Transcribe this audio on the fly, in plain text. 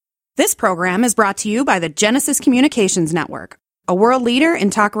This program is brought to you by the Genesis Communications Network, a world leader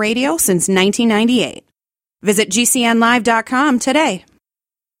in talk radio since 1998. Visit GCNlive.com today.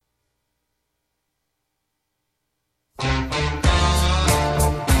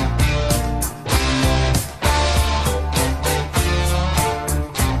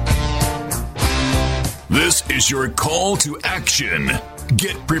 This is your call to action.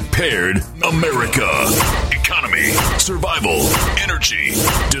 Get prepared, America. Economy, survival, energy,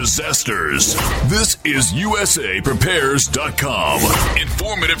 disasters. This is USAPrepares.com.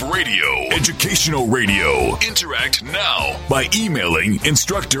 Informative radio, educational radio. Interact now by emailing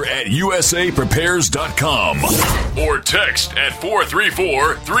instructor@USAPrepares.com or text at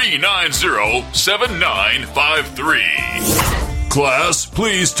 434-390-7953. Class,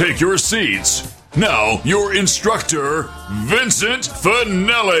 please take your seats. Now, your instructor, Vincent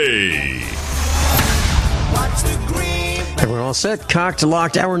Finelli. Everyone all set? Cocked,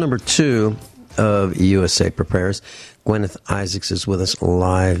 locked. Hour number 2 of USA Prepares. Gwyneth Isaacs is with us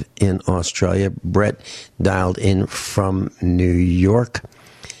live in Australia. Brett dialed in from New York.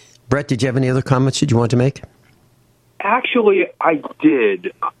 Brett, did you have any other comments that you want to make? Actually, I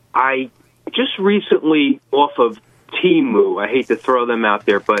did. I just recently, off of Temu, I hate to throw them out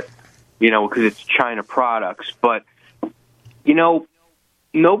there, but because it's China products. But,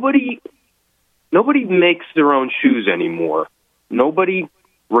 nobody makes their own shoes anymore. Nobody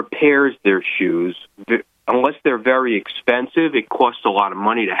repairs their shoes. Unless they're very expensive, it costs a lot of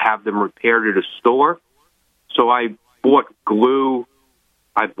money to have them repaired at a store. So I bought glue.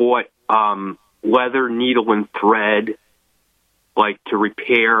 I bought leather, needle, and thread, like to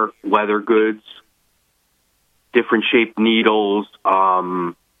repair leather goods, different shaped needles,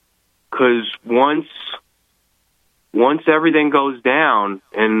 because once everything goes down,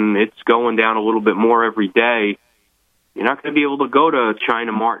 and it's going down a little bit more every day, you're not going to be able to go to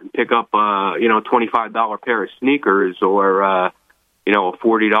China Mart and pick up a $25 pair of sneakers or a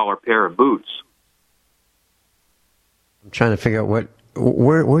 $40 pair of boots. I'm trying to figure out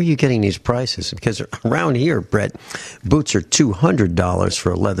where are you getting these prices? Because around here, Brett, boots are $200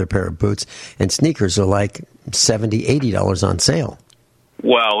 for a leather pair of boots, and sneakers are like $70, $80 on sale.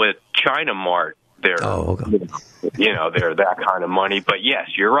 Well, at China Mart, they're they're that kind of money. But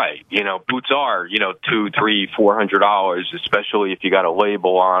yes, you're right. Boots are $200, $300, $400, especially if you got a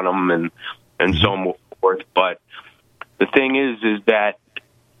label on them and so forth. But the thing is that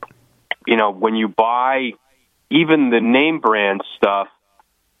when you buy even the name brand stuff,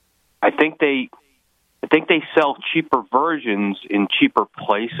 I think they sell cheaper versions in cheaper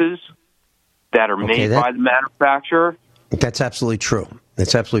places that are made by the manufacturer. That's absolutely true.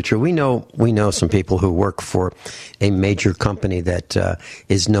 That's absolutely true. We know some people who work for a major company that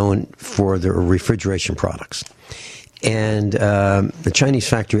is known for their refrigeration products. And the Chinese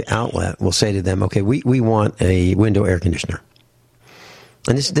factory outlet will say to them, okay, we want a window air conditioner.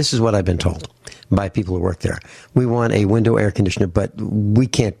 And this is what I've been told by people who work there. We want a window air conditioner, but we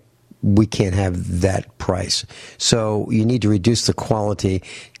can't have that price. So you need to reduce the quality,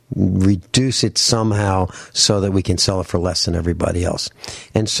 reduce it somehow so that we can sell it for less than everybody else.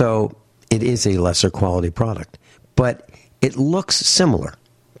 And so it is a lesser quality product, but it looks similar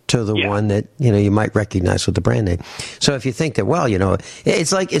to the one that you might recognize with the brand name. So if you think that,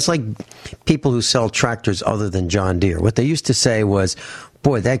 it's like people who sell tractors other than John Deere. What they used to say was,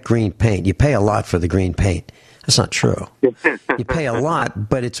 boy, that green paint, you pay a lot for the green paint. That's not true. You pay a lot,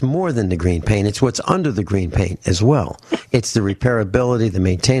 but it's more than the green paint. It's what's under the green paint as well. It's the repairability, the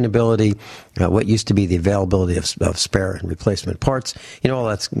maintainability, what used to be the availability of spare and replacement parts. All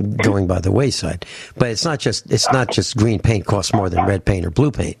that's going by the wayside. But it's not just green paint costs more than red paint or blue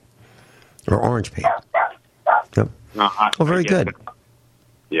paint or orange paint. Yep. Well, very good.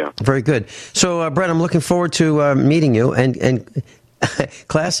 Yeah. Very good. So, Brett, I'm looking forward to meeting you and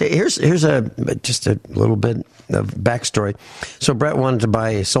class, here's just a little bit of backstory. So Brett wanted to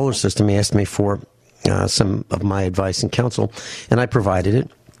buy a solar system. He asked me for some of my advice and counsel, and I provided it.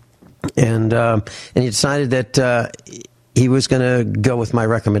 And he decided that he was going to go with my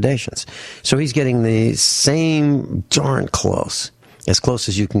recommendations. So he's getting the same darn close, as close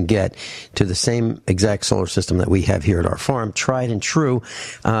as you can get to the same exact solar system that we have here at our farm, tried and true,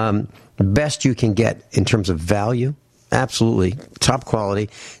 best you can get in terms of value. Absolutely. Top quality.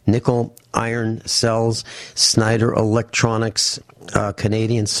 Nickel iron cells, Snyder Electronics,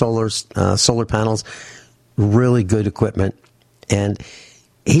 Canadian solar panels. Really good equipment. And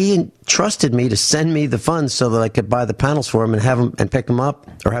he trusted me to send me the funds so that I could buy the panels for him and have them and pick them up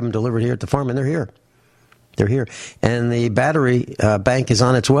or have them delivered here at the farm. And they're here. They're here. And the battery bank is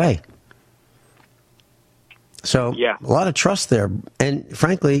on its way. So a lot of trust there. And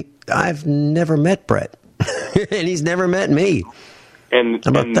frankly, I've never met Brett, and he's never met me. And how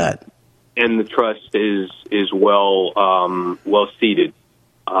about that? And the trust is well seated.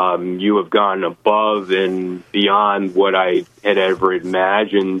 You have gone above and beyond what I had ever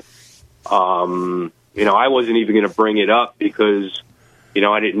imagined. I wasn't even going to bring it up because,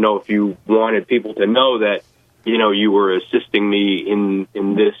 I didn't know if you wanted people to know that, you were assisting me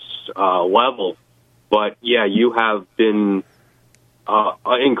in this level. But, yeah, you have been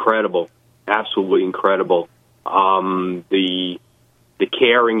incredible, absolutely incredible. The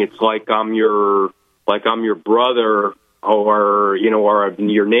caring, it's like I'm your brother or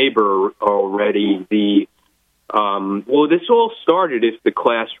your neighbor already. This all started, if the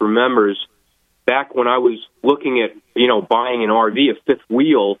class remembers, back when I was looking at, buying an RV, a fifth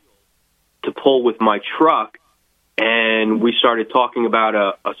wheel to pull with my truck, and we started talking about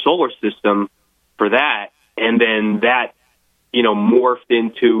a solar system for that, and then that, morphed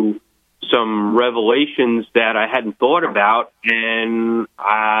into some revelations that I hadn't thought about, and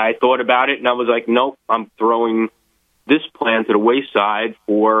I thought about it, and I was like, nope, I'm throwing this plan to the wayside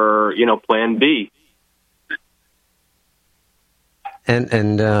for, plan B. And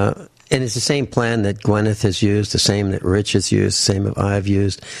it's the same plan that Gwyneth has used, the same that Rich has used, the same that I've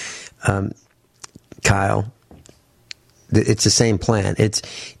used, Kyle. It's the same plan. It's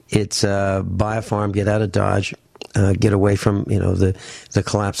buy a farm, get out of Dodge, get away from the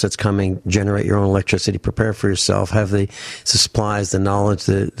collapse that's coming, generate your own electricity, prepare for yourself, have the supplies, the knowledge,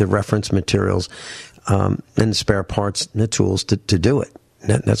 the reference materials, and the spare parts and the tools to do it.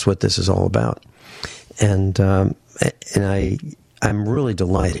 That's what this is all about. And I'm really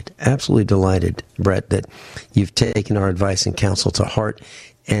delighted, absolutely delighted, Brett, that you've taken our advice and counsel to heart,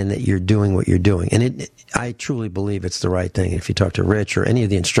 and that you're doing what you're doing. And I truly believe it's the right thing. If you talk to Rich or any of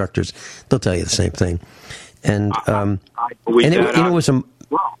the instructors, they'll tell you the same thing. And it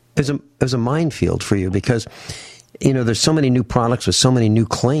was a minefield for you because there's so many new products with so many new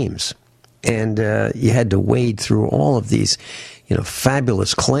claims, and you had to wade through all of these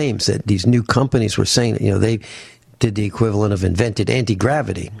fabulous claims that these new companies were saying that they did the equivalent of invented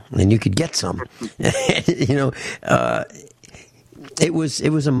anti-gravity, and you could get some. It was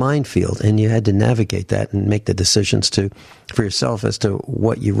a minefield, and you had to navigate that and make the decisions for yourself as to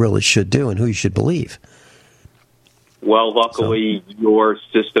what you really should do and who you should believe. Well, luckily, your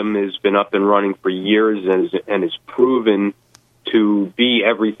system has been up and running for years and is proven to be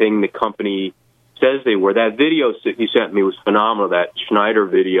everything the company says they were. That video you sent me was phenomenal, that Schneider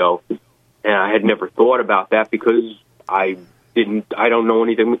video, and I had never thought about that because I don't know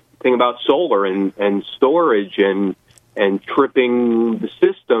anything about solar and storage and tripping the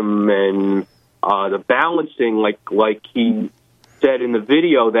system and the balancing, like he said in the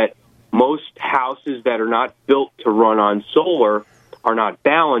video, that most houses that are not built to run on solar are not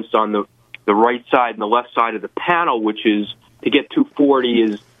balanced on the right side and the left side of the panel, which is, to get 240,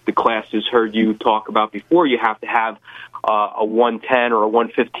 as the class has heard you talk about before, you have to have a 110 or a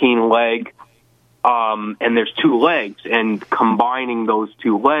 115 leg, and there's two legs, and combining those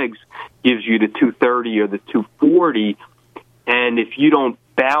two legs gives you the 230 or the 240, and if you don't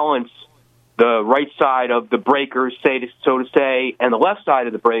balance the right side of the breakers, so to say, and the left side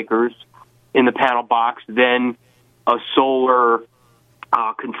of the breakers in the panel box, then a solar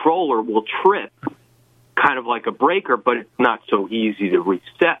controller will trip, kind of like a breaker, but it's not so easy to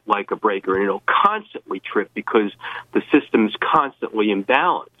reset like a breaker, and it'll constantly trip because the system is constantly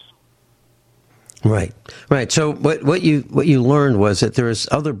imbalanced. Right. So what you learned was that there was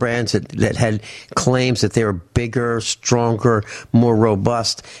other brands that had claims that they were bigger, stronger, more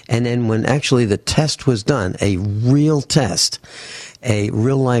robust, and then when actually the test was done, a real test, a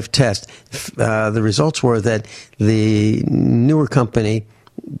real life test, the results were that the newer company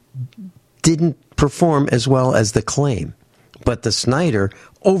didn't perform as well as the claim, but the Schneider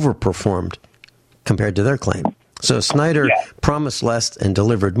overperformed compared to their claim. So Schneider promised less and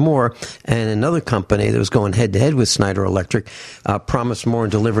delivered more, and another company that was going head-to-head with Schneider Electric promised more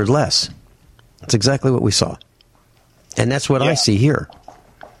and delivered less. That's exactly what we saw. And that's what I see here.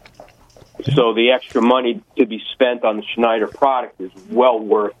 So the extra money to be spent on the Schneider product is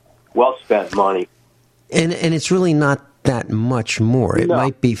well spent money. And it's really not that much more. It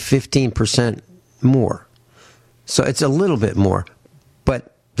might be 15% more. So it's a little bit more.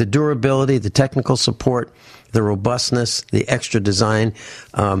 But the durability, the technical support, the robustness, the extra design,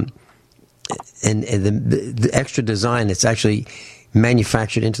 and the extra design that's actually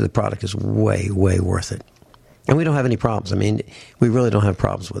manufactured into the product is way, way worth it. And we don't have any problems. I mean, we really don't have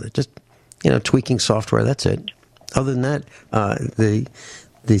problems with it. Just, tweaking software, that's it. Other than that,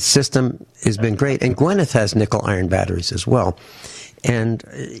 the system has been great. And Gwyneth has nickel iron batteries as well. And,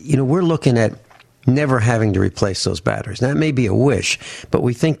 we're looking at never having to replace those batteries. Now, it may be a wish, but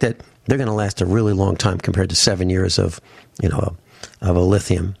we think that they're going to last a really long time compared to 7 years of a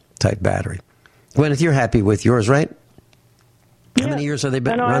lithium-type battery. Gwyneth, you're happy with yours, right? How many years have they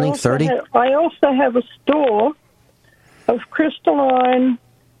been running? 30? I also have a store of crystalline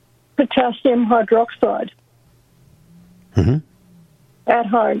potassium hydroxide at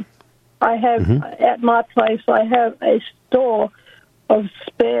home. I have, at my place, I have a store of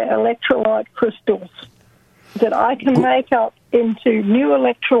spare electrolyte crystals that I can make up into new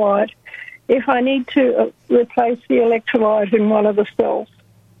electrolyte if I need to replace the electrolyte in one of the cells.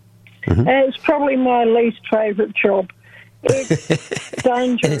 And it's probably my least favorite job. It's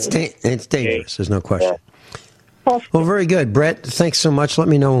dangerous. And it's dangerous, there's no question. Yeah. Well, very good. Brett, thanks so much. Let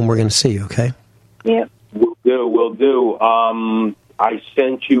me know when we're going to see you, okay? Yep. Will do. I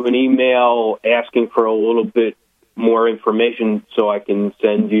sent you an email asking for a little bit more information so I can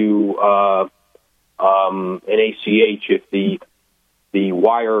send you an ACH if the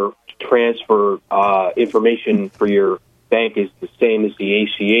wire transfer information for your bank is the same as the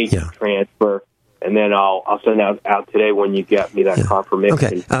ACH transfer, and then I'll send out today when you get me that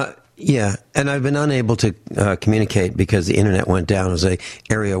confirmation. Okay. And I've been unable to communicate because the internet went down. It was a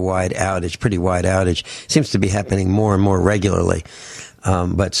area-wide outage, pretty wide outage. Seems to be happening more and more regularly.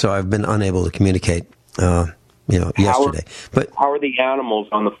 But so I've been unable to communicate, yesterday. But how are the animals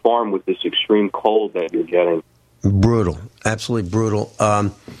on the farm with this extreme cold that you're getting? Brutal, absolutely brutal.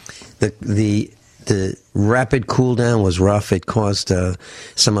 The rapid cool down was rough. It caused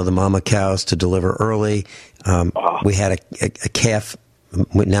some of the mama cows to deliver early. We had a calf.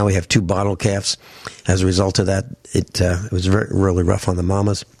 Now we have 2 bottle calves. As a result of that, it was really rough on the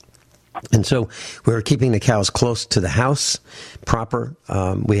mamas. And so we were keeping the cows close to the house proper.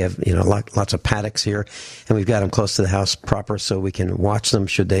 We have, lots of paddocks here, and we've got them close to the house proper so we can watch them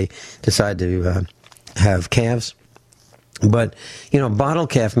should they decide to have calves. But, bottle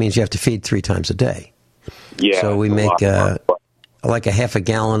calf means you have to feed 3 times a day. Yeah. So we make like a half a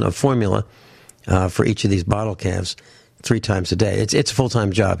gallon of formula for each of these bottle calves 3 times a day. It's a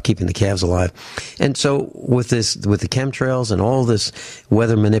full-time job keeping the calves alive. And so with the chemtrails and all this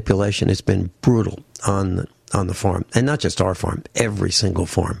weather manipulation, it's been brutal on the farm. And not just our farm, every single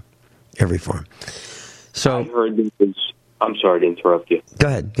farm. Every farm. So I heard there was, I'm sorry to interrupt you. Go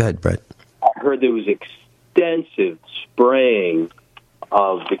ahead, Brett. I heard there was extensive spraying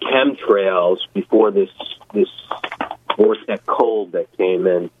of the chemtrails before this vortex cold that came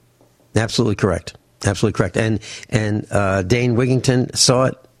in. Absolutely correct. Absolutely correct. And Dane Wigington saw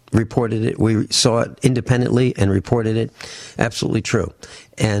it, reported it. We saw it independently and reported it. Absolutely true.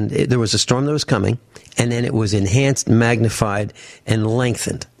 And there was a storm that was coming, and then it was enhanced, magnified, and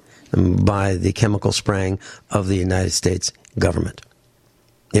lengthened by the chemical spraying of the United States government.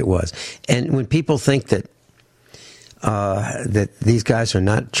 It was. And when people think that these guys are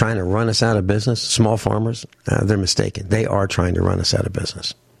not trying to run us out of business, small farmers, they're mistaken. They are trying to run us out of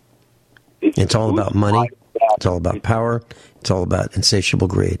business. It's all about money. It's all about power. It's all about insatiable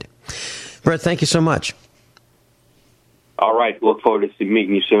greed. Brett, thank you so much. All right. Look forward to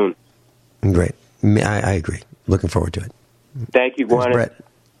meeting you soon. Great. I agree. Looking forward to it. Thank you, Gwyneth. Brett.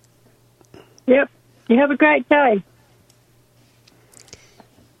 Yep. You have a great day.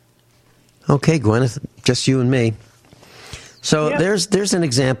 Okay, Gwyneth, just you and me. So there's an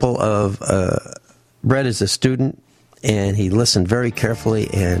example of Brett is a student, and he listened very carefully,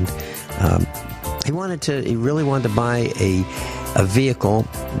 and he really wanted to buy a vehicle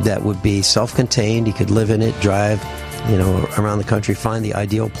that would be self-contained. He could live in it, drive, around the country, find the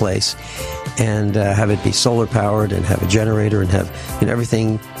ideal place, and have it be solar powered, and have a generator, and have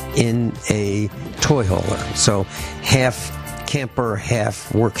everything in a toy hauler. So half camper,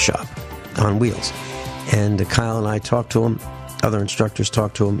 half workshop on wheels. And Kyle and I talked to him. Other instructors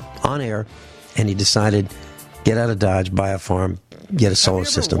talked to him on air, and he decided, get out of Dodge, buy a farm, get a solar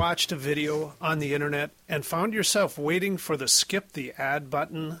system. Have you ever watched a video on the internet and found yourself waiting for the skip the ad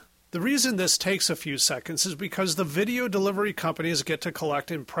button? The reason this takes a few seconds is because the video delivery companies get to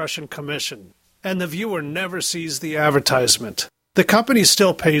collect impression commission, and the viewer never sees the advertisement. The company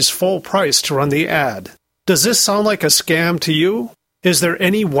still pays full price to run the ad. Does this sound like a scam to you? Is there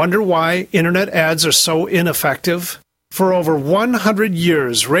any wonder why internet ads are so ineffective? For over 100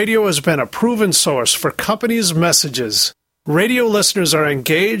 years, radio has been a proven source for companies' messages. Radio listeners are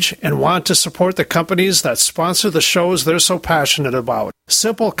engaged and want to support the companies that sponsor the shows they're so passionate about.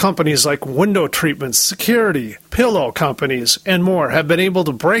 Simple companies like window treatments, security, pillow companies, and more have been able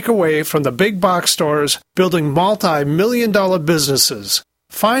to break away from the big box stores, building multi-million-dollar businesses.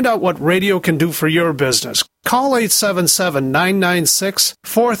 Find out what radio can do for your business. Call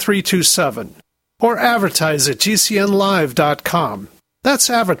 877-996-4327 or advertise at gcnlive.com.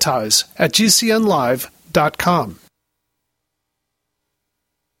 That's advertise at gcnlive.com.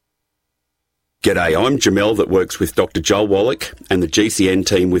 G'day, I'm Jamel that works with Dr. Joel Wallach and the GCN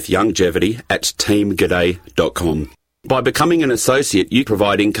team with Longevity at teamg'day.com. By becoming an associate, you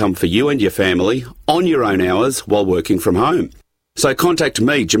provide income for you and your family on your own hours while working from home. So contact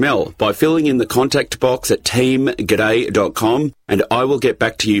me, Jamel, by filling in the contact box at teamg'day.com and I will get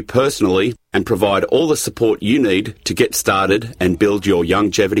back to you personally and provide all the support you need to get started and build your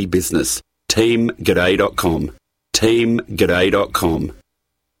longevity business. teamg'day.com. teamg'day.com.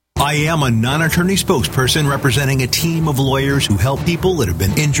 I am a non-attorney spokesperson representing a team of lawyers who help people that have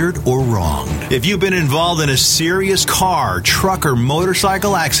been injured or wronged. If you've been involved in a serious car, truck, or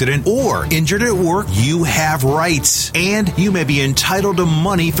motorcycle accident or injured at work, you have rights, and you may be entitled to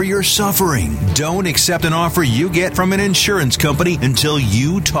money for your suffering. Don't accept an offer you get from an insurance company until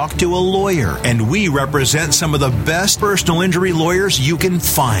you talk to a lawyer, and we represent some of the best personal injury lawyers you can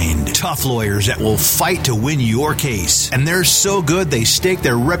find. Tough lawyers that will fight to win your case, and they're so good they stake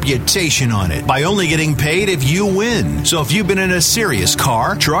their reputation on it by only getting paid if you win. So if you've been in a serious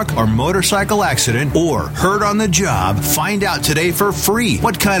car, truck, or motorcycle accident or hurt on the job, find out today for free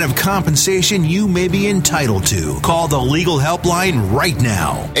what kind of compensation you may be entitled to. Call the legal helpline right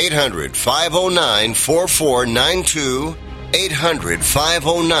now. 800-509-4492.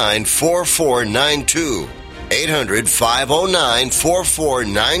 800-509-4492.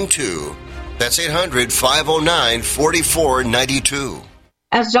 800-509-4492. That's 800-509-4492.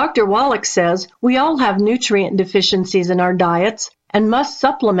 As Dr. Wallach says, we all have nutrient deficiencies in our diets and must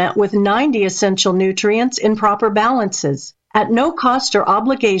supplement with 90 essential nutrients in proper balances. At no cost or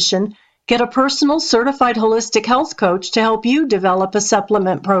obligation, get a personal certified holistic health coach to help you develop a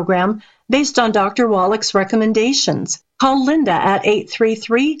supplement program based on Dr. Wallach's recommendations. Call Linda at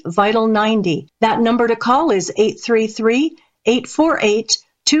 833-VITAL-90. That number to call is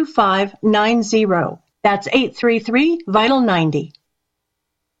 833-848-2590. That's 833-VITAL-90.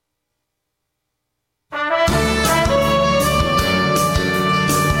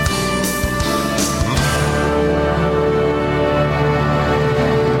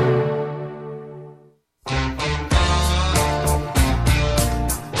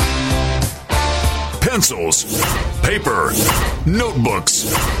 Pencils, paper,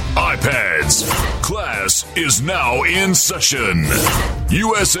 notebooks, iPads. Class is now in session.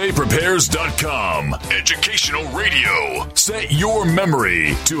 USAPrepares.com. Educational radio. Set your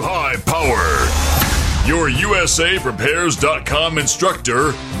memory to high power. Your USAPrepares.com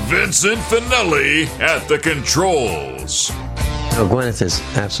instructor, Vincent Finelli, at the controls. Oh, Gwyneth is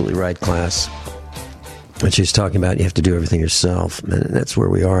absolutely right, class. When she's talking about you have to do everything yourself, and that's where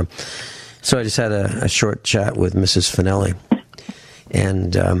we are. So I just had a short chat with Mrs. Finelli,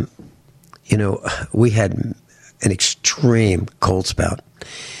 and, we had an extreme cold spout,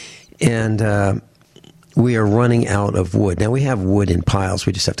 and we are running out of wood. Now, we have wood in piles.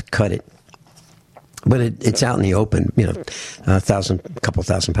 We just have to cut it. But it's out in the open, couple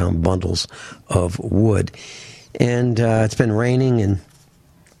thousand-pound bundles of wood. And it's been raining, and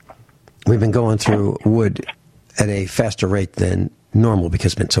we've been going through wood at a faster rate than normal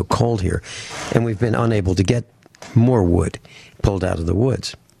because it's been so cold here, and we've been unable to get more wood pulled out of the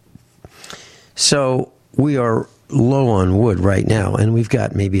woods. So we are low on wood right now, and we've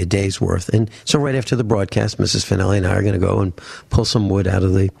got maybe a day's worth. And so right after the broadcast, Mrs. Finelli and I are going to go and pull some wood out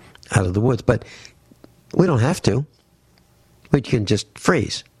of the woods. But we don't have to. We can just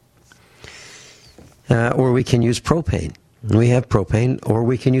freeze. Or we can use propane. We have propane, or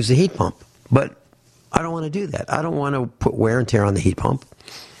we can use the heat pump. But I don't want to do that. I don't want to put wear and tear on the heat pump.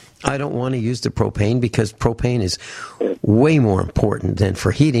 I don't want to use the propane because propane is way more important than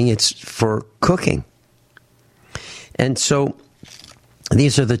for heating. It's for cooking. And so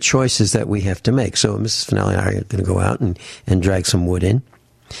these are the choices that we have to make. So Mrs. Finelli and I are going to go out and drag some wood in.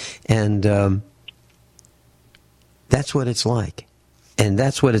 And that's what it's like. And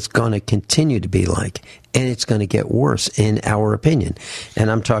that's what it's going to continue to be like. And it's going to get worse, in our opinion.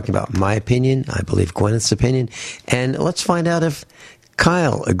 And I'm talking about my opinion. I believe Gwyneth's opinion. And let's find out if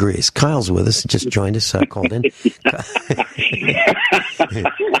Kyle agrees. Kyle's with us. Just joined us. Called in.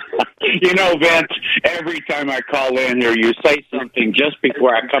 Vince, every time I call in or you say something just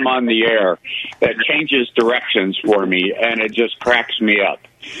before I come on the air that changes directions for me, and it just cracks me up.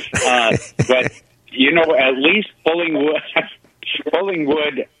 But, at least pulling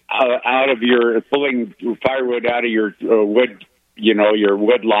firewood out of your wood your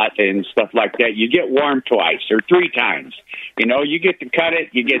wood lot and stuff like that, you get warm twice or 3 times. You get to cut it,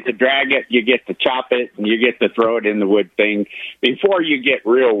 you get to drag it, you get to chop it, and you get to throw it in the wood thing before you get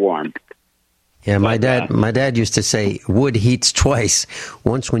real warm. Yeah, my dad used to say wood heats twice,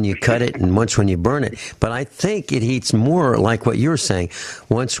 once when you cut it and once when you burn it. But I think it heats more like what you're saying,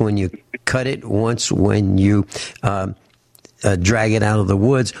 once when you cut it, once when you drag it out of the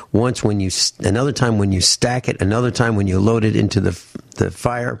woods, another time when you stack it, another time when you load it into the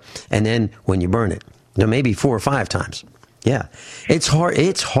fire, and then when you burn it. Maybe 4 or 5 times. Yeah, it's hard.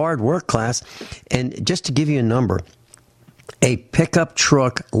 It's hard work, class. And just to give you a number, a pickup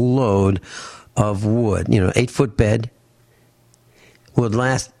truck load of wood, 8-foot bed, would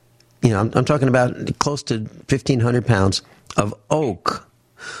last, I'm talking about close to 1,500 pounds of oak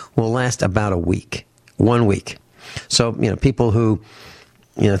will last about a week, 1 week. So, people who,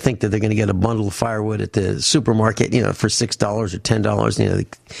 think that they're going to get a bundle of firewood at the supermarket, for $6 or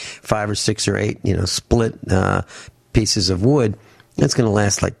 $10, 5 or 6 or 8, split pieces of wood, that's going to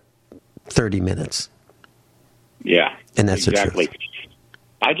last like 30 minutes. Yeah. And that's exactly the truth.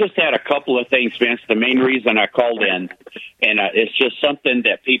 I just had a couple of things, Vince. The main reason I called in, and it's just something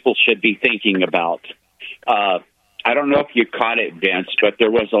that people should be thinking about. I don't know if you caught it, Vince, but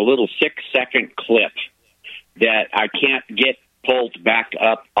there was a little 6-second clip that I can't get pulled back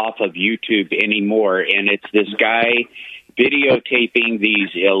up off of YouTube anymore, and it's this guy videotaping these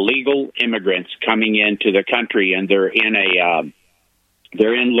illegal immigrants coming into the country, and they're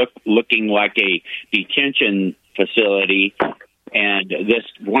looking like a detention facility. And this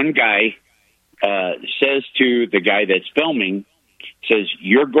one guy says to the guy that's filming, says,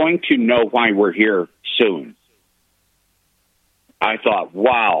 "You're going to know why we're here soon." I thought,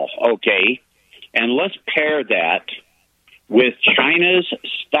 wow, okay. And let's pair that with China's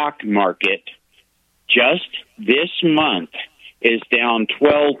stock market just this month is down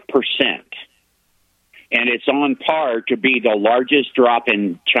 12%. And it's on par to be the largest drop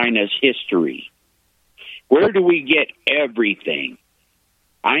in China's history. Where do we get everything?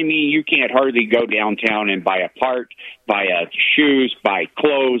 I mean, you can't hardly go downtown and buy a part, buy shoes, buy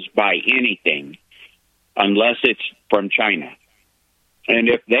clothes, buy anything, unless it's from China. And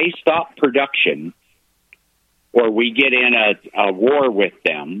if they stop production, or we get in a war with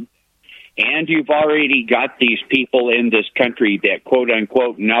them, and you've already got these people in this country that, quote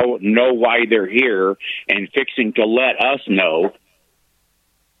unquote, know why they're here and fixing to let us know,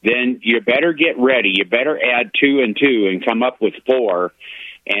 then you better get ready. You better add 2 and 2 and come up with 4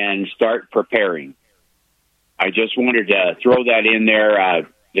 and start preparing. I just wanted to throw that in there.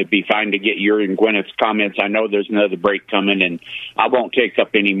 It'd be fine to get your and Gwyneth's comments. I know there's another break coming, and I won't take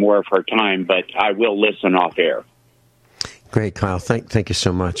up any more of her time, but I will listen off air. Great, Kyle. Thank you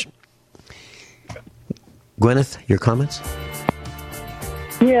so much. Gwyneth, your comments?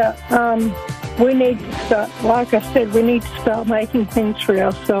 Yeah, we need to start, like I said, we need to start making things for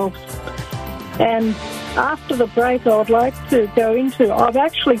ourselves. And after the break, I would like to go into, I've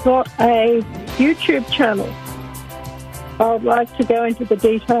actually got a YouTube channel. I would like to go into the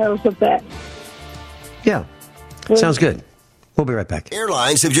details of that. Yeah, sounds good. We'll be right back.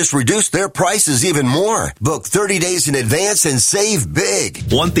 Airlines have just reduced their prices even more. Book 30 days in advance and save big.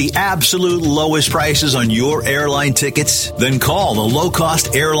 Want the absolute lowest prices on your airline tickets? Then call the Low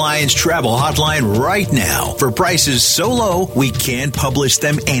Cost Airlines Travel Hotline right now. For prices so low, we can't publish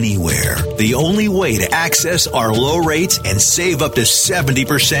them anywhere. The only way to access our low rates and save up to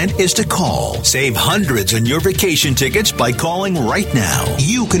 70% is to call. Save hundreds on your vacation tickets by calling right now.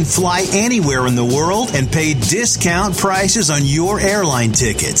 You can fly anywhere in the world and pay discount prices on your airline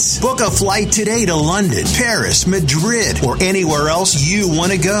tickets. Book a flight today to London, Paris, Madrid, or anywhere else you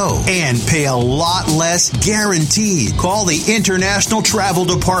want to go. And pay a lot less guaranteed. Call the International Travel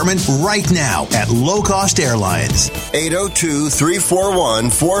Department right now at Low Cost Airlines.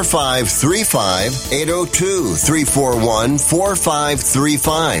 802-341-4535.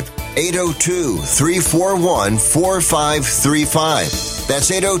 802-341-4535. 802-341-4535.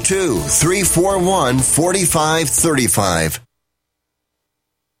 That's 802-341-4535.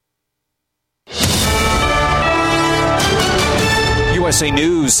 USA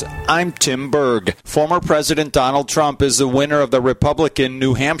News, I'm Tim Berg. Former President Donald Trump is the winner of the Republican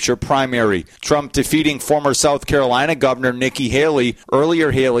New Hampshire primary. Trump defeating former South Carolina Governor Nikki Haley.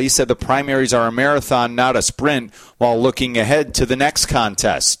 Earlier, Haley said the primaries are a marathon, not a sprint, while looking ahead to the next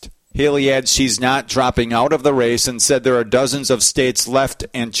contest. Haley adds she's not dropping out of the race and said there are dozens of states left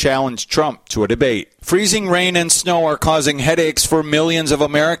and challenged Trump to a debate. Freezing rain and snow are causing headaches for millions of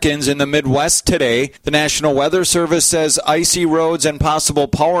Americans in the Midwest today. The National Weather Service says icy roads and possible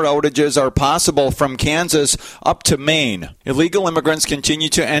power outages are possible from Kansas up to Maine. Illegal immigrants continue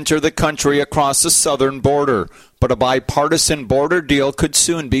to enter the country across the southern border, but a bipartisan border deal could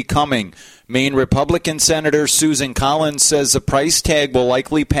soon be coming. Maine Republican Senator Susan Collins says the price tag will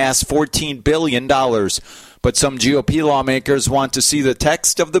likely pass $14 billion. But some GOP lawmakers want to see the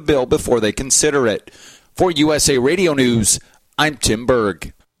text of the bill before they consider it. For USA Radio News, I'm Tim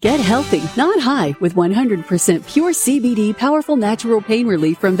Berg. Get healthy, not high, with 100% pure CBD powerful natural pain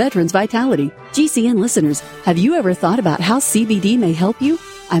relief from Veterans Vitality. GCN listeners, have you ever thought about how CBD may help you?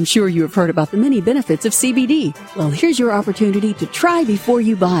 I'm sure you have heard about the many benefits of CBD. Well, here's your opportunity to try before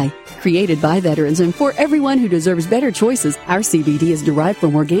you buy. Created by veterans and for everyone who deserves better choices, our CBD is derived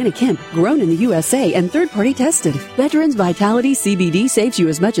from organic hemp, grown in the USA and third-party tested. Veterans Vitality CBD saves you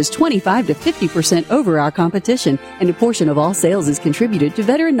as much as 25 to 50% over our competition, and a portion of all sales is contributed to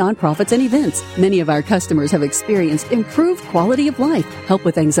veteran nonprofits and events. Many of our customers have experienced improved quality of life, help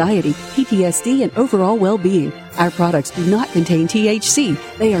with anxiety, PTSD, and overall well-being. Our products do not contain THC.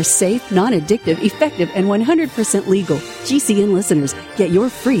 They are safe, non-addictive, effective, and 100% legal. GCN listeners, get your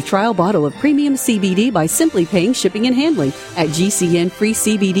free trial bottle of premium CBD by simply paying shipping and handling at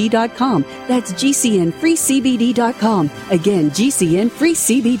GCNFreeCBD.com. That's GCNFreeCBD.com. Again,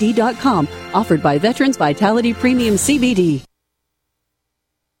 GCNFreeCBD.com. Offered by Veterans Vitality Premium CBD.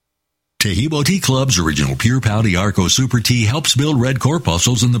 Tehibo Tea Club's original Pure Pouty Arco Super Tea helps build red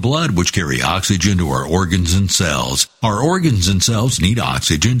corpuscles in the blood, which carry oxygen to our organs and cells. Our organs and cells need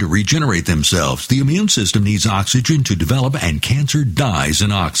oxygen to regenerate themselves. The immune system needs oxygen to develop, and cancer dies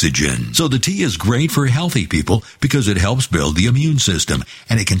in oxygen. So the tea is great for healthy people because it helps build the immune system,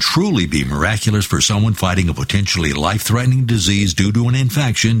 and it can truly be miraculous for someone fighting a potentially life-threatening disease due to an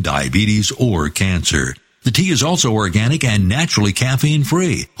infection, diabetes, or cancer. The tea is also organic and naturally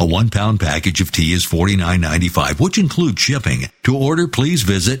caffeine-free. A 1-pound package of tea is $49.95, which includes shipping. To order, please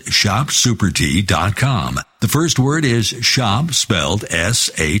visit shopsupertea.com. The first word is shop, spelled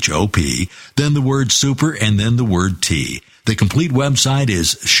S-H-O-P, then the word super, and then the word tea. The complete website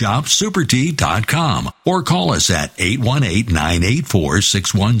is shopsupertea.com, or call us at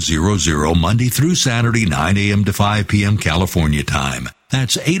 818-984-6100 Monday through Saturday, 9 a.m. to 5 p.m. California time.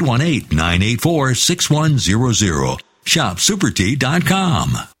 That's 818-984-6100.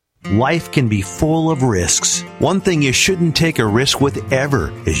 ShopSuperTea.com. Life can be full of risks. One thing you shouldn't take a risk with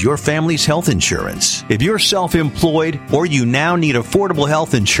ever is your family's health insurance. If you're self-employed or you now need affordable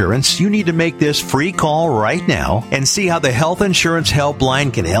health insurance, you need to make this free call right now and see how the Health Insurance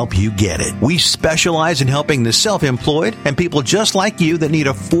Helpline can help you get it. We specialize in helping the self-employed and people just like you that need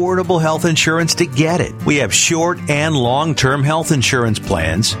affordable health insurance to get it. We have short and long-term health insurance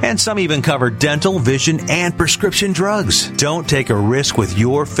plans, and some even cover dental, vision, and prescription drugs. Don't take a risk with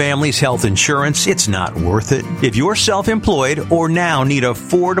your family's health insurance. It's not worth it. If you're self-employed or now need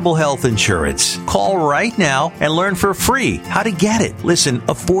affordable health insurance, call right now and learn for free how to get it. Listen,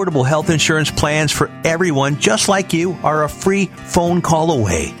 affordable health insurance plans for everyone just like you are a free phone call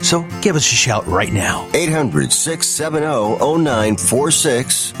away. So give us a shout right now.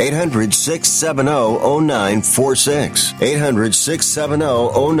 800-670-0946. 800-670-0946.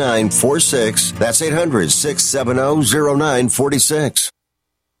 800-670-0946. That's 800-670-0946.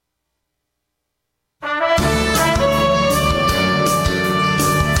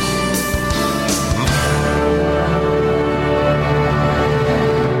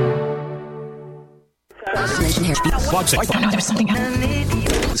 There's something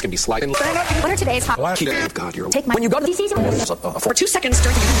This can be sliding. What are today's hot? God, you're Take my when you go to DC for 2 seconds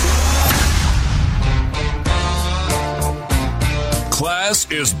during the Class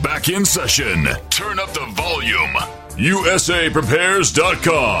is back in session. Turn up the volume.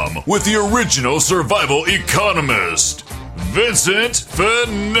 USAPrepares.com with the original survival economist, Vincent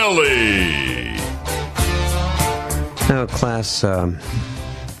Finelli. Now, class,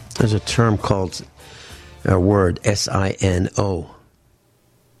 there's a term called a word, S-I-N-O.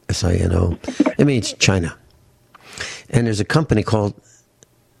 S-I-N-O. It means China. And there's a company called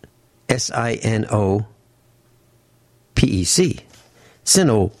S-I-N-O-P-E-C,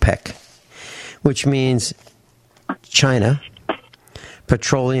 Sinopec, which means China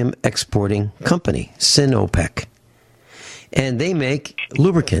Petroleum Exporting Company, Sinopec. And they make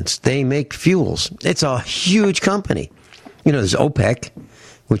lubricants. They make fuels. It's a huge company. You know, there's OPEC,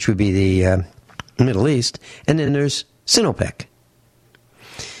 which would be the Middle East, and then there's Sinopec.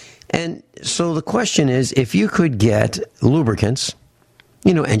 And so the question is, if you could get lubricants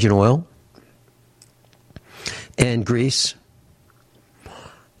engine oil and grease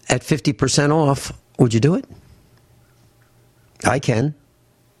at 50% off, would you do it? I can,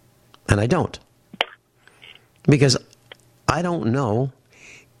 and I don't. Because I don't know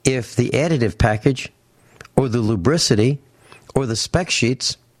if the additive package or the lubricity or the spec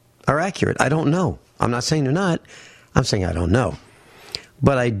sheets are accurate. I don't know. I'm not saying they're not. I'm saying I don't know.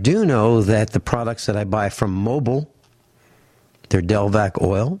 But I do know that the products that I buy from Mobil, their Delvac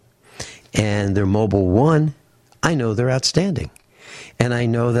oil, and their Mobil One, I know they're outstanding. And I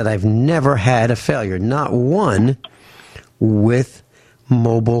know that I've never had a failure, not one, with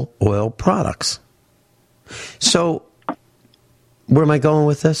Mobil oil products. So, where am I going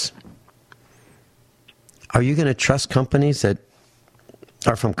with this? Are you going to trust companies that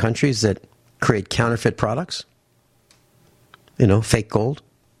are from countries that create counterfeit products? Fake gold?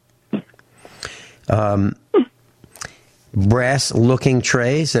 Brass-looking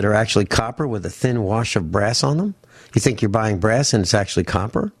trays that are actually copper with a thin wash of brass on them? You think you're buying brass and it's actually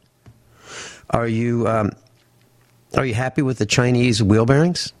copper? Are you happy with the Chinese wheel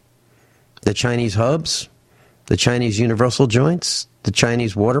bearings? The Chinese hubs? The Chinese universal joints? The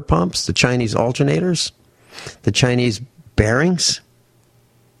Chinese water pumps? The Chinese alternators? The Chinese bearings?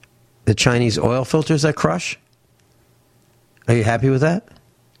 The Chinese oil filters that crush? Are you happy with that?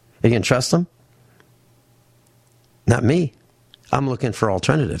 Are you going to trust them? Not me. I'm looking for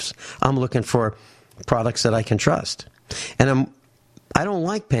alternatives. I'm looking for products that I can trust. And I don't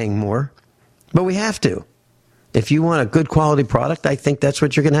like paying more, but we have to. If you want a good quality product, I think that's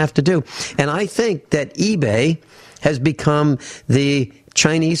what you're going to have to do. And I think that eBay has become the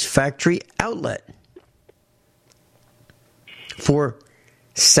Chinese factory outlet for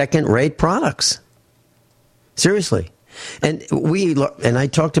second-rate products. Seriously. And I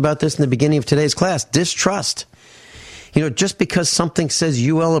talked about this in the beginning of today's class, distrust. Just because something says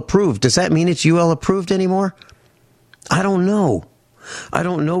UL approved, does that mean it's UL approved anymore? I don't know. I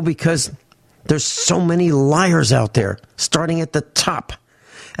don't know because there's so many liars out there, starting at the top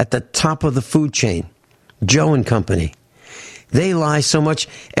of the food chain, Joe and Company. They lie so much,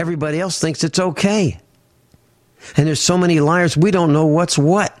 everybody else thinks it's okay. And there's so many liars, we don't know what's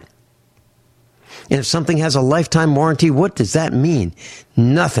what. And if something has a lifetime warranty, what does that mean?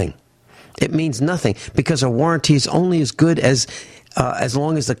 Nothing. It means nothing because a warranty is only as good as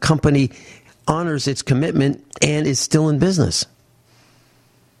long as the company honors its commitment and is still in business.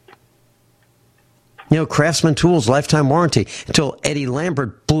 Craftsman Tools, lifetime warranty, until Eddie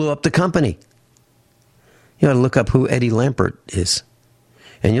Lambert blew up the company. You ought to look up who Eddie Lambert is,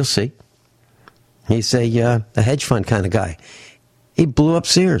 and you'll see. He's a hedge fund kind of guy. He blew up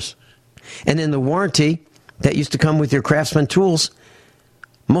Sears. And then the warranty that used to come with your Craftsman Tools,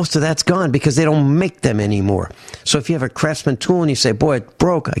 most of that's gone because they don't make them anymore. So if you have a Craftsman tool and you say, boy, it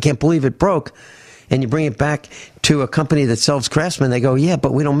broke, I can't believe it broke, and you bring it back to a company that sells Craftsman, they go, yeah,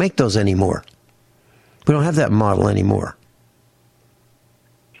 but we don't make those anymore. We don't have that model anymore.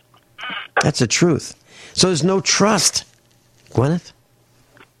 That's the truth. So there's no trust. Gwyneth?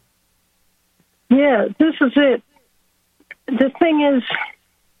 Yeah, this is it. The thing is,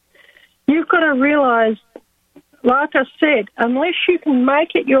 you've got to realize, like I said, unless you can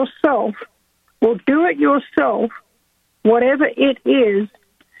make it yourself or do it yourself, whatever it is,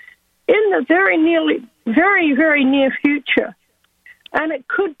 in the very, very near future, and it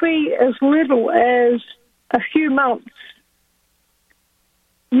could be as little as a few months,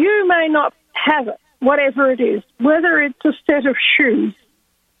 you may not have it, whatever it is, whether it's a set of shoes,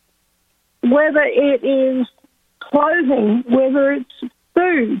 whether it is clothing, whether it's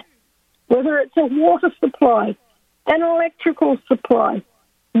food, whether it's a water supply, an electrical supply,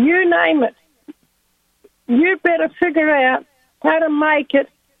 you name it. You better figure out how to make it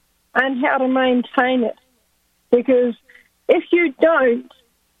and how to maintain it. Because if you don't,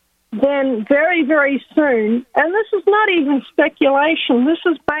 then very, very soon, and this is not even speculation, this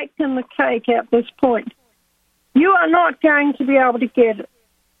is baked in the cake at this point, you are not going to be able to get it.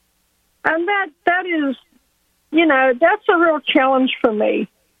 And that is, that's a real challenge for me,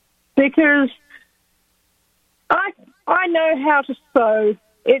 because I know how to sew.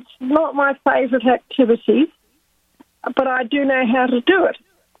 It's not my favorite activity, but I do know how to do it.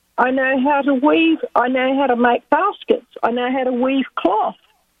 I know how to weave. I know how to make baskets. I know how to weave cloth.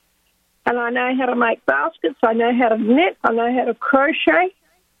 And I know how to make baskets. I know how to knit. I know how to crochet.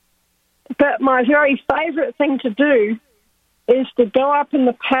 But my very favorite thing to do is to go up in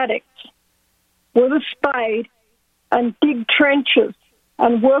the paddocks with a spade and dig trenches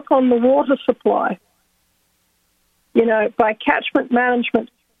and work on the water supply. By catchment management,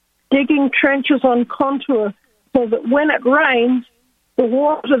 digging trenches on contour so that when it rains, the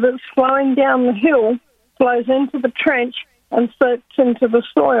water that's flowing down the hill flows into the trench and soaks into the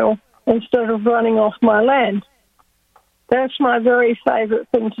soil instead of running off my land. That's my very favourite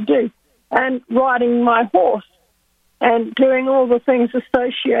thing to do. And riding my horse and doing all the things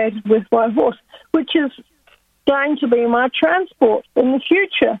associated with my horse, which is going to be my transport in the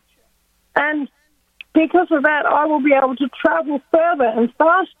future. And because of that, I will be able to travel further and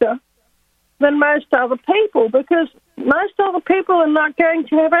faster than most other people, because most other people are not going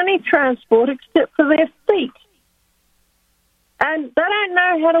to have any transport except for their feet. And they don't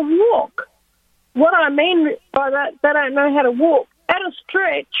know how to walk. What I mean by that, they don't know how to walk. At a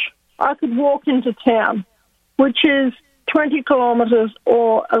stretch, I could walk into town, which is 20 kilometres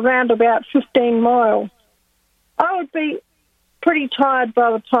or around about 15 miles. I would be pretty tired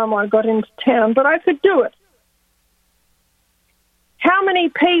by the time I got into town, but I could do it. How many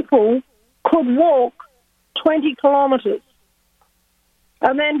people could walk 20 kilometres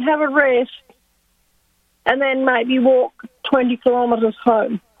and then have a rest and then maybe walk 20 kilometres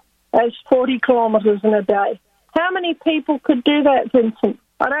home? That's 40 kilometres in a day. How many people could do that, Vincent?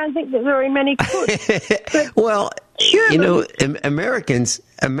 I don't think that very many could. Well, humans, you know, Americans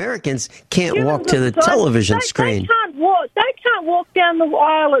can't walk to the television screen. They can't walk. They can't walk down the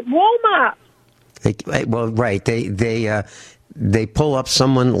aisle at Walmart. They pull up.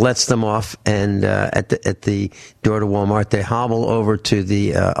 Someone lets them off, and at the door to Walmart, they hobble over to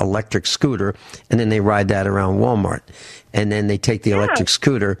the electric scooter, and then they ride that around Walmart, and then they take the electric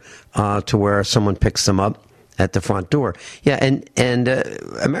scooter to where someone picks them up at the front door. Yeah, and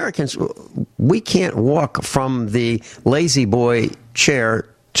Americans, we can't walk from the lazy boy chair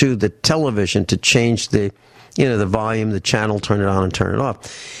to the television to change the volume, the channel, turn it on and turn it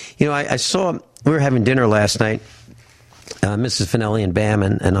off. You know, I saw, we were having dinner last night. Mrs. Finelli and Bam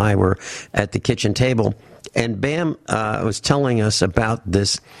and I were at the kitchen table, and Bam was telling us about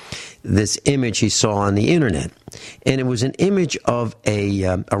this image he saw on the internet, and it was an image of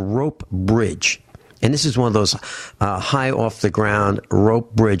a rope bridge. And this is one of those high off the ground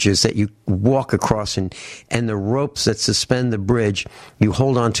rope bridges that you walk across, and the ropes that suspend the bridge you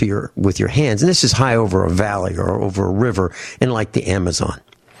hold on to with your hands. And this is high over a valley or over a river in like the Amazon,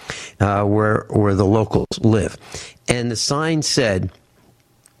 where the locals live. And the sign said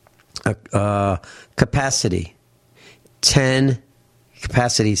capacity 10,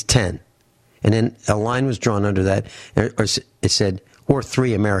 capacity's 10. And then a line was drawn under that, or it said, or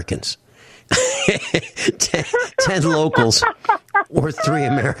 3 Americans. 10 locals or 3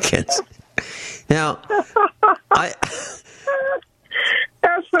 Americans. Now, I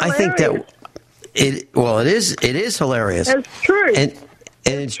think that it is hilarious. It's true. And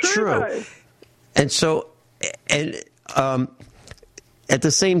it's true. And so, at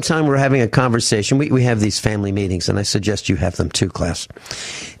the same time we're having a conversation, we have these family meetings, and I suggest you have them too, class.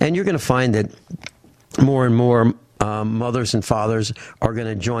 And you're going to find that more and more mothers and fathers are going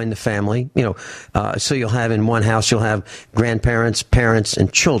to join the family. So you'll have in one house, you'll have grandparents, parents,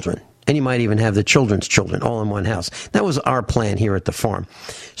 and children. And you might even have the children's children all in one house. That was our plan here at the farm.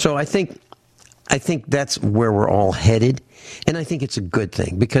 So I think that's where we're all headed. And I think it's a good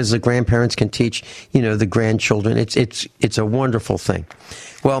thing, because the grandparents can teach, the grandchildren. It's a wonderful thing.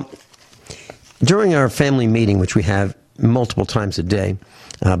 Well, during our family meeting, which we have multiple times a day,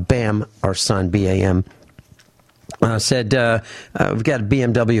 Bam, our son, B-A-M, said, we've got a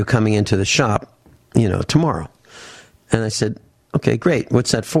BMW coming into the shop, tomorrow. And I said, okay, great.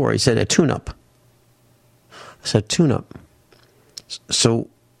 What's that for? He said, a tune-up. I said, tune-up. So,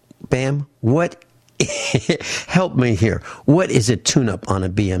 Bam, what, help me here. What is a tune-up on a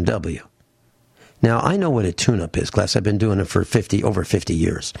BMW? Now, I know what a tune-up is, class. I've been doing it for over 50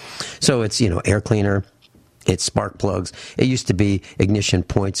 years. So it's, air cleaner, it's spark plugs. It used to be ignition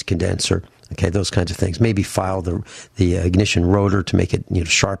points, condenser, okay, those kinds of things. Maybe file the ignition rotor to make it,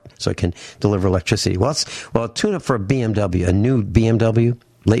 sharp so it can deliver electricity. Well, a tune-up for a BMW, a new BMW,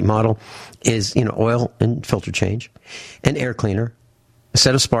 late model, is, oil and filter change, an air cleaner, a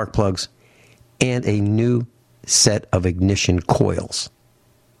set of spark plugs, and a new set of ignition coils.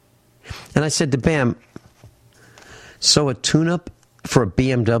 And I said to Bam, so a tune-up for a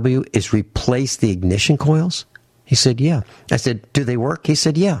BMW is replace the ignition coils? He said, yeah. I said, do they work? He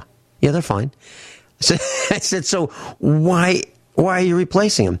said, yeah. Yeah, they're fine. I said, so why are you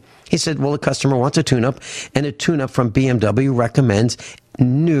replacing them? He said, well, the customer wants a tune-up, and a tune-up from BMW recommends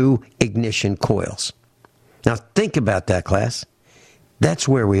new ignition coils. Now, think about that, class. That's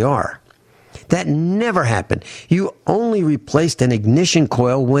where we are. That never happened. You only replaced an ignition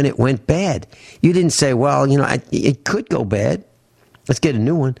coil when it went bad. You didn't say, well, it could go bad. Let's get a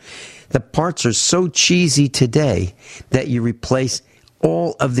new one. The parts are so cheesy today that you replace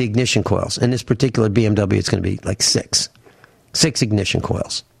all of the ignition coils. In this particular BMW, it's going to be like 6 ignition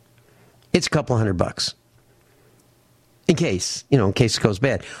coils. It's a couple $100 in case it goes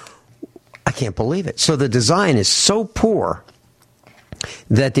bad. I can't believe it. So the design is so poor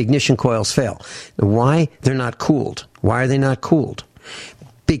that the ignition coils fail. Why? They're not cooled. Why are they not cooled?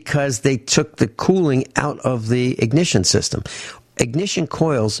 Because they took the cooling out of the ignition system. Ignition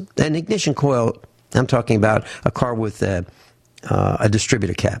coils, an ignition coil, I'm talking about a car with a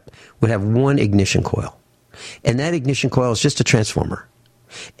distributor cap, would have one ignition coil. And that ignition coil is just a transformer.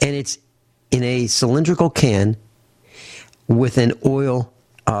 And it's in a cylindrical can with an oil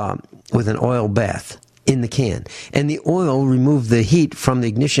bath in the can. And the oil removed the heat from the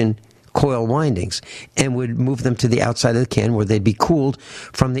ignition coil windings and would move them to the outside of the can where they'd be cooled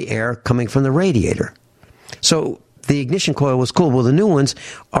from the air coming from the radiator. So the ignition coil was cool. Well, the new ones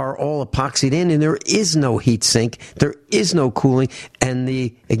are all epoxied in, and there is no heat sink, there is no cooling, and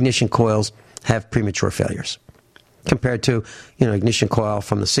the ignition coils have premature failures. Compared to, ignition coil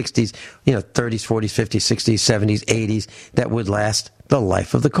from the 60s, 30s, 40s, 50s, 60s, 70s, 80s, that would last the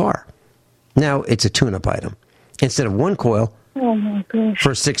life of the car. Now it's a tune-up item. Instead of one coil for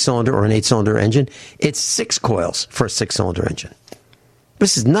a 6-cylinder or an 8-cylinder engine, it's 6 coils for a 6-cylinder engine.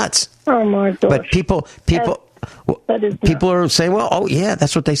 This is nuts. Oh my gosh! But people are saying, "Well, oh yeah,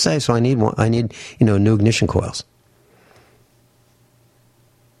 that's what they say." So I need one. I need new ignition coils.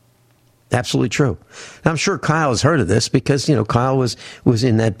 Absolutely true. I'm sure Kyle has heard of this because, Kyle was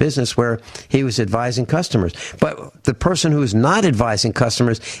in that business where he was advising customers. But the person who is not advising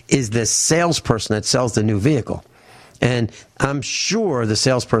customers is the salesperson that sells the new vehicle. And I'm sure the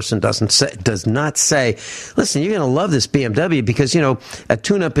salesperson does not say, listen, you're going to love this BMW because, a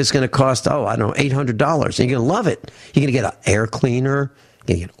tune-up is going to cost, $800. And you're going to love it. You're going to get an air cleaner,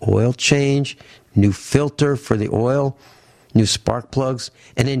 you're going to get oil change, new filter for the oil, new spark plugs,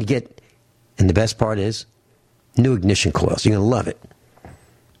 and then you get, and the best part is, new ignition coils. You're going to love it.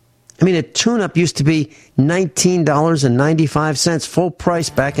 I mean, a tune-up used to be $19.95 full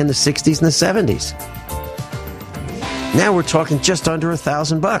price back in the 60s and the 70s. Now we're talking just under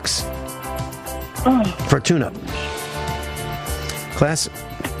 $1,000 for a tune-up. Class,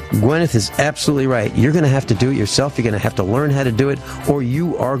 Gwyneth is absolutely right. You're going to have to do it yourself. You're going to have to learn how to do it, or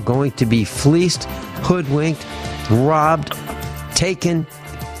you are going to be fleeced, hoodwinked, robbed, taken,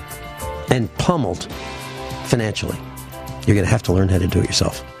 and pummeled financially. You're going to have to learn how to do it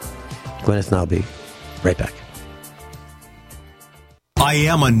yourself. Gwyneth and I'll be right back. I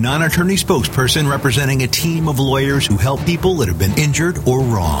am a non-attorney spokesperson representing a team of lawyers who help people that have been injured or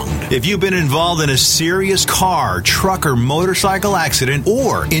wronged. If you've been involved in a serious car, truck, or motorcycle accident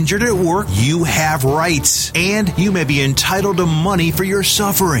or injured at work, you have rights, and you may be entitled to money for your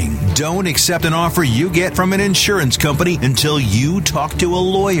suffering. Don't accept an offer you get from an insurance company until you talk to a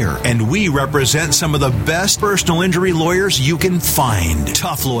lawyer. And we represent some of the best personal injury lawyers you can find.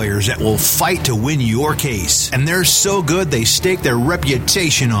 Tough lawyers that will fight to win your case. And they're so good they stake their reputation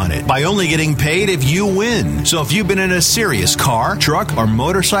on it by only getting paid if you win. So if you've been in a serious car, truck, or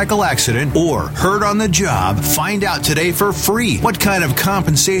motorcycle accident or hurt on the job, find out today for free what kind of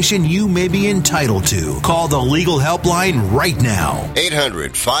compensation you may be entitled to. Call the legal helpline right now.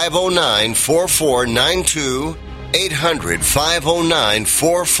 800-509-4492.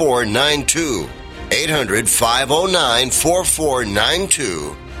 800-509-4492.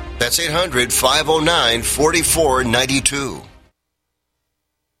 800-509-4492. That's 800-509-4492.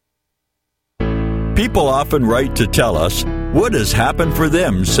 People often write to tell us what has happened for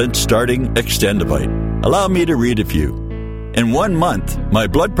them since starting Extendivite. Allow me to read a few. In 1 month, my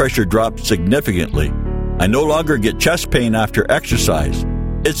blood pressure dropped significantly. I no longer get chest pain after exercise.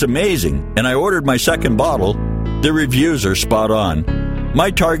 It's amazing, and I ordered my second bottle. The reviews are spot on. My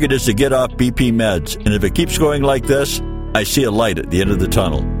target is to get off BP meds, and if it keeps going like this, I see a light at the end of the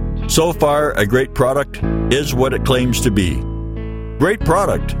tunnel. So far, a great product is what it claims to be. Great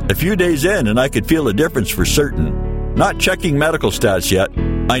product. A few days in, and I could feel a difference for certain. Not checking medical stats yet.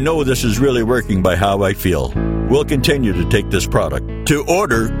 I know this is really working by how I feel. We'll continue to take this product. To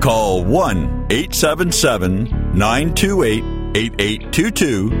order, call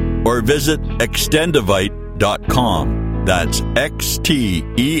 1-877-928-8822 or visit extendivite.com. That's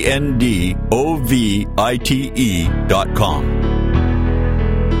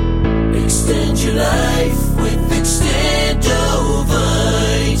XTENDOVITE.com. Extend your life with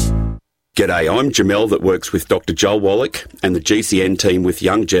Extendovite. G'day, I'm Jamel that works with Dr. Joel Wallach and the GCN team with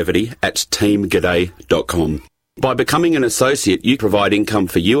Longevity at teamg'day.com. By becoming an associate, you provide income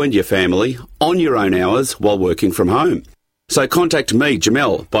for you and your family on your own hours while working from home. So contact me,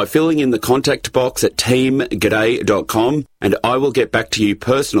 Jamel, by filling in the contact box at teamg'day.com, and I will get back to you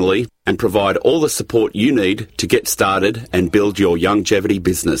personally and provide all the support you need to get started and build your longevity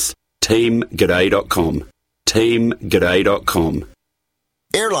business. teamg'day.com. teamg'day.com.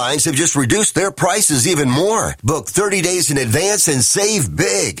 Airlines have just reduced their prices even more. Book 30 days in advance and save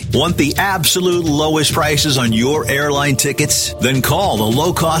big. Want the absolute lowest prices on your airline tickets? Then call the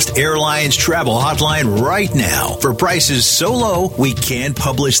Low Cost Airlines Travel Hotline right now for prices so low we can't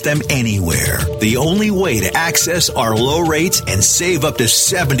publish them anywhere. The only way to access our low rates and save up to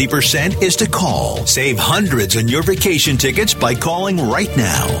 70% is to call. Save hundreds on your vacation tickets by calling right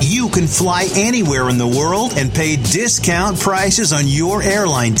now. You can fly anywhere in the world and pay discount prices on your airline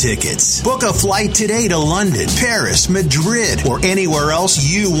tickets. Book a flight today to London, Paris, Madrid, or anywhere else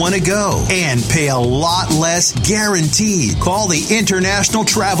you want to go and pay a lot less guaranteed. Call the International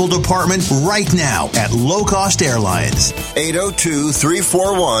Travel Department right now at Low Cost Airlines.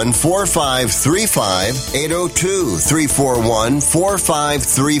 802-341-4535.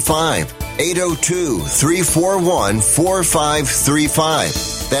 802-341-4535.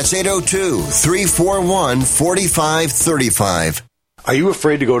 802-341-4535. That's 802-341-4535. Are you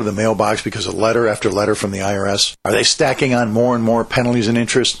afraid to go to the mailbox because of letter after letter from the IRS? Are they stacking on more and more penalties and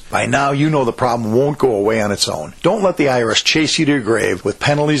interest? By now, you know the problem won't go away on its own. Don't let the IRS chase you to your grave with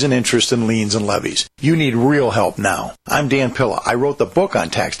penalties and interest and liens and levies. You need real help now. I'm Dan Pilla. I wrote the book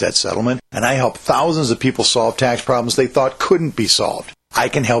on tax debt settlement, and I help thousands of people solve tax problems they thought couldn't be solved. I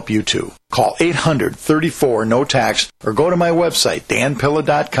can help you too. Call 800-34-NO-TAX or go to my website,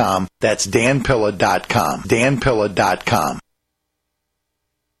 danpilla.com. That's danpilla.com. danpilla.com.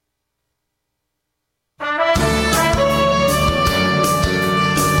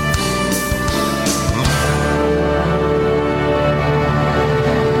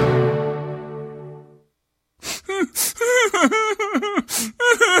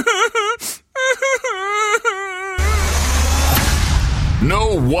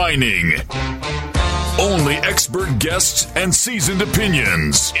 No whining. Only expert guests and seasoned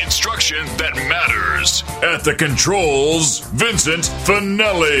opinions. Instruction that matters. At the controls, Vincent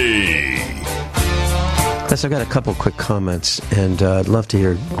Finelli. Yes, I've got a couple quick comments, and I'd love to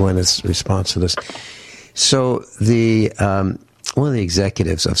hear Gwyneth's response to this. So the one of the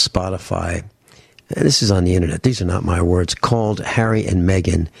executives of Spotify, and this is on the internet, these are not my words, called Harry and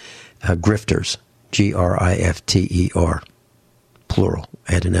Meghan grifters, Grifter, plural,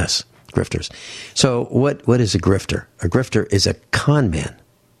 add an S, grifters. So what is a grifter? A grifter is a con man,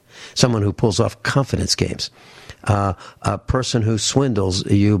 someone who pulls off confidence games, a person who swindles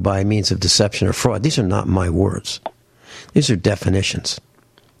you by means of deception or fraud. These are not my words. These are definitions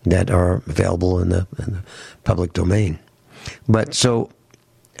that are available in the public domain. But so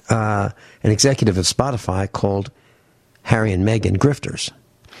an executive of Spotify called Harry and Meghan grifters.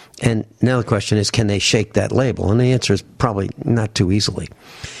 And now the question is, can they shake that label? And the answer is probably not too easily.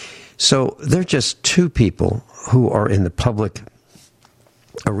 So they're just two people who are in the public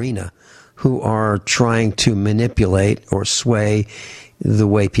arena who are trying to manipulate or sway the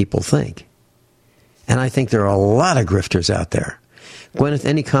way people think. And I think there are a lot of grifters out there. Gwyneth,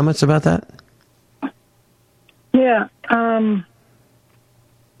 any comments about that? Yeah.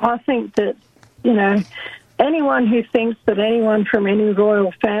 I think that, anyone who thinks that anyone from any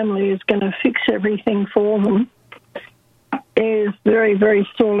royal family is going to fix everything for them is very, very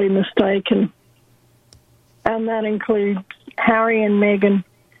sorely mistaken. And that includes Harry and Meghan.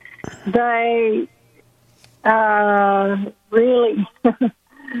 They are really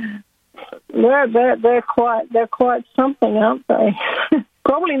they're quite something, aren't they?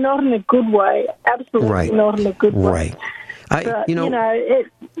 Probably not in a good way. Absolutely not in a good way. Right. But,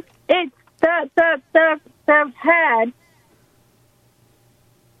 it's that they've had.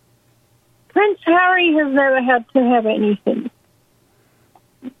 Prince Harry has never had to have anything.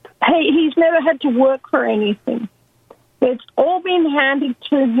 He's never had to work for anything. It's all been handed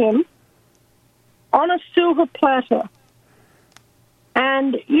to him on a silver platter.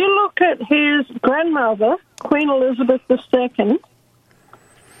 And you look at his grandmother, Queen Elizabeth II,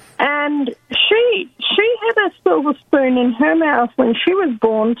 and she had a silver spoon in her mouth when she was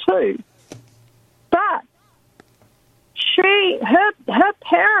born too. But her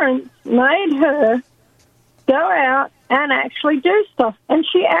parents made her go out and actually do stuff. And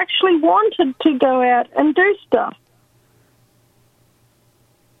she actually wanted to go out and do stuff.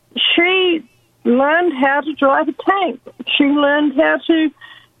 She learned how to drive a tank. She learned how to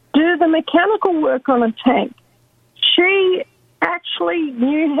do the mechanical work on a tank. She actually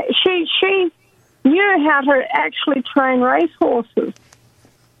knew how to actually train racehorses,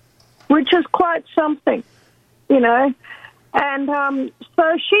 which is quite something, And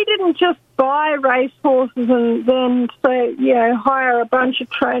so she didn't just buy race horses and then say, hire a bunch of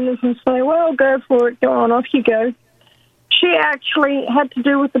trainers and say, well, go for it, go on, off you go. She actually had to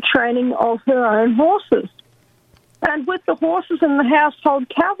do with the training of her own horses. And with the horses in the household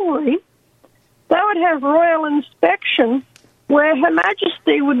cavalry, they would have royal inspection where Her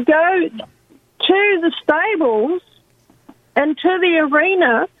Majesty would go to the stables and to the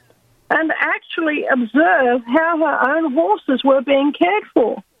arena and actually observe how her own horses were being cared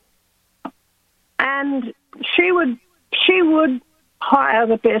for. And she would hire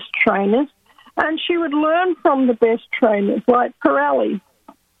the best trainers, and she would learn from the best trainers, like Pirelli.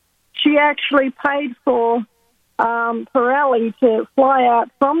 She actually paid for Pirelli to fly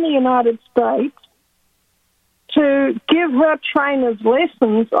out from the United States to give her trainers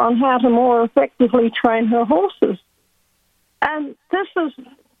lessons on how to more effectively train her horses. And this is,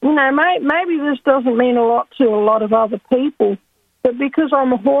 maybe this doesn't mean a lot to a lot of other people, but because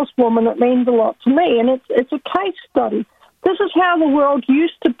I'm a horsewoman, it means a lot to me, and it's a case study. This is how the world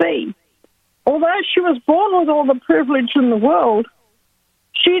used to be. Although she was born with all the privilege in the world,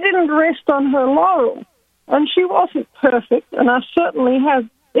 she didn't rest on her laurels, and she wasn't perfect, and I certainly have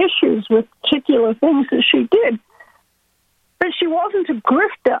issues with particular things that she did, but she wasn't a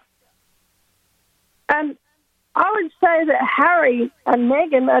grifter. And I would say that Harry and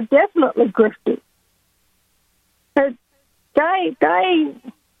Meghan are definitely grifters. They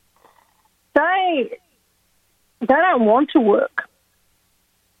don't want to work.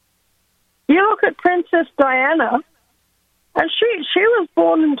 You look at Princess Diana, and she was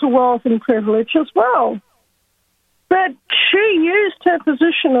born into wealth and privilege as well. But she used her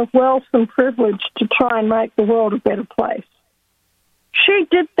position of wealth and privilege to try and make the world a better place. She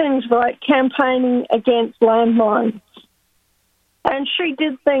did things like campaigning against landmines. And she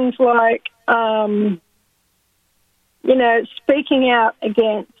did things like, speaking out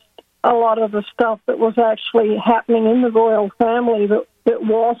against a lot of the stuff that was actually happening in the royal family that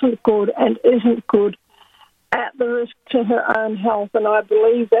wasn't good and isn't good, at the risk to her own health. And I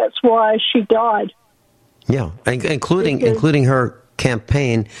believe that's why she died. Yeah, including her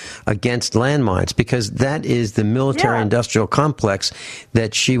campaign against landmines, because that is the military-industrial complex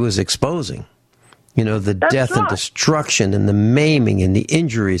that she was exposing. The death and destruction and the maiming and the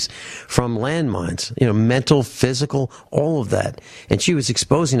injuries from landmines, mental, physical, all of that. And she was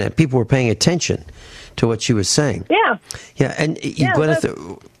exposing that. People were paying attention to what she was saying. Yeah. Yeah, and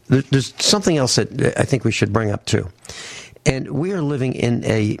Gwyneth, there's something else that I think we should bring up, too. And we are living in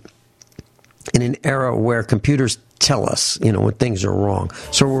an era where computers tell us, when things are wrong.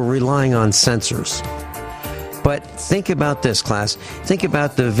 So we're relying on sensors. But think about this, class. Think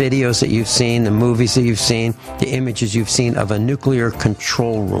about the videos that you've seen, the movies that you've seen, the images you've seen of a nuclear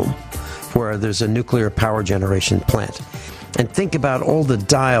control room where there's a nuclear power generation plant. And think about all the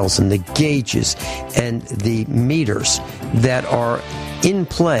dials and the gauges and the meters that are in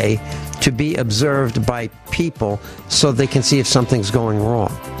play to be observed by people so they can see if something's going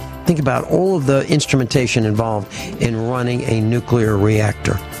wrong. Think about all of the instrumentation involved in running a nuclear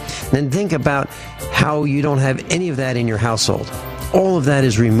reactor. Then think about how you don't have any of that in your household. All of that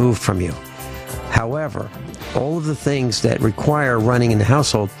is removed from you. However, all of the things that require running in the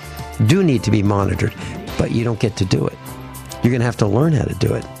household do need to be monitored, but you don't get to do it. You're going to have to learn how to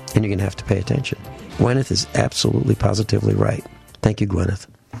do it, and you're going to have to pay attention. Gwyneth is absolutely, positively right. Thank you, Gwyneth.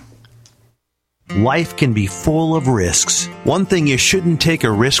 Life can be full of risks. One thing you shouldn't take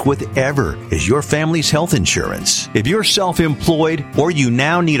a risk with ever is your family's health insurance. If you're self-employed or you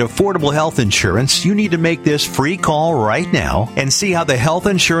now need affordable health insurance, you need to make this free call right now and see how the Health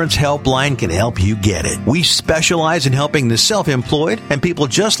Insurance Helpline can help you get it. We specialize in helping the self-employed and people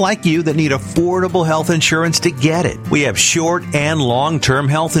just like you that need affordable health insurance to get it. We have short and long-term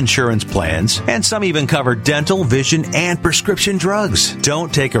health insurance plans, and some even cover dental, vision, and prescription drugs.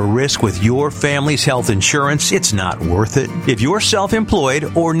 Don't take a risk with your family's health insurance. It's not worth it. If you're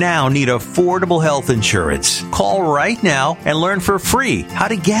self-employed or now need affordable health insurance, call right now and learn for free how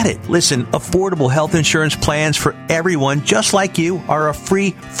to get it. Listen, affordable health insurance plans for everyone just like you are a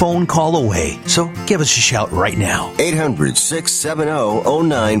free phone call away. So give us a shout right now.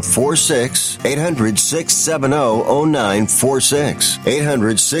 800-670-0946. 800-670-0946.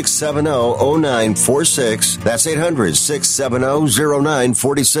 800-670-0946. That's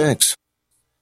 800-670-0946.